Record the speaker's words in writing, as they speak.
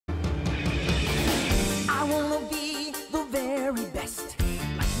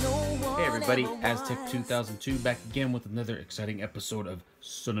everybody, Aztec 2002 back again with another exciting episode of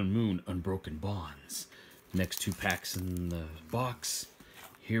Sun and Moon Unbroken Bonds. Next two packs in the box.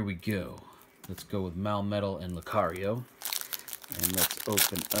 Here we go. Let's go with Malmetal and Lucario. And let's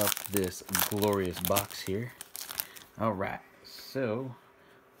open up this glorious box here. Alright, so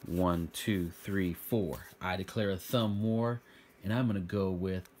 1, 2, 3, 4. I declare a thumb war, and I'm going to go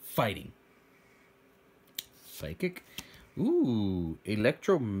with Fighting. Psychic. Ooh,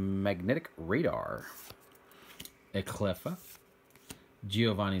 Electromagnetic Radar. Eclefa.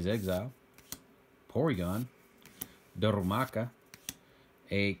 Giovanni's Exile. Porygon. Darumaka.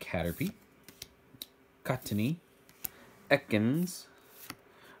 A Caterpie. Cottonee. Ekans.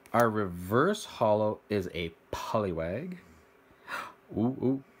 Our reverse holo is a Poliwag.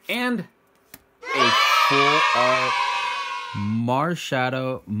 Ooh. And a full art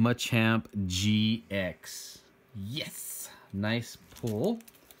Marshadow Machamp GX. Yes! Nice pull.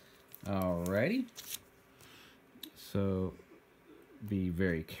 Alrighty. So, be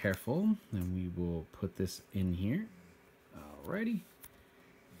very careful. And we will put this in here. Alrighty.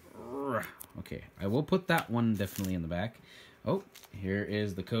 Okay, I will put that one definitely in the back. Oh, here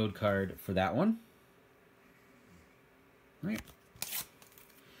is the code card for that one. Alright.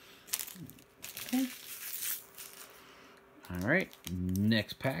 Okay. Alright,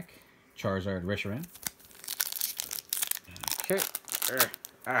 next pack. Charizard Reshiram. Okay.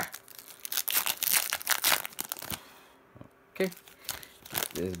 Okay. Get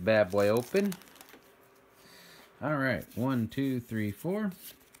this bad boy open. Alright, 1, 2, 3, 4.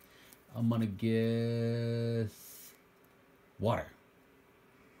 I'm gonna guess water.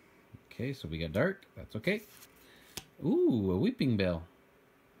 Okay, so we got dark. That's okay. Ooh, a Weeping Bell.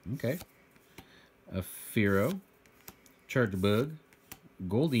 Okay. A Fearow. Chargebug.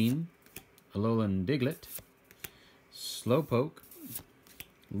 Goldeen. Alolan Diglett. Slowpoke.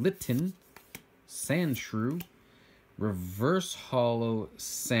 Litten. Sandshrew. Reverse Holo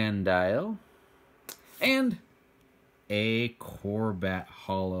Sandile. And a Corbat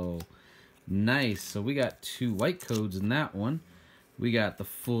Holo. Nice. So we got two white codes in that one. We got the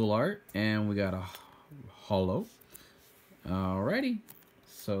full art and we got a holo. Alrighty.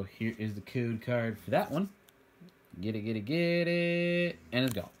 So here is the code card for that one. Get it. And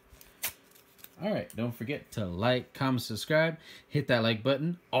it's gone. Alright, don't forget to like, comment, subscribe. Hit that like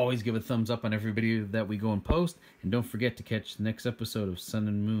button. Always give a thumbs up on every video that we go and post. And don't forget to catch the next episode of Sun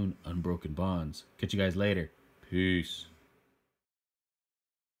and Moon Unbroken Bonds. Catch you guys later. Peace.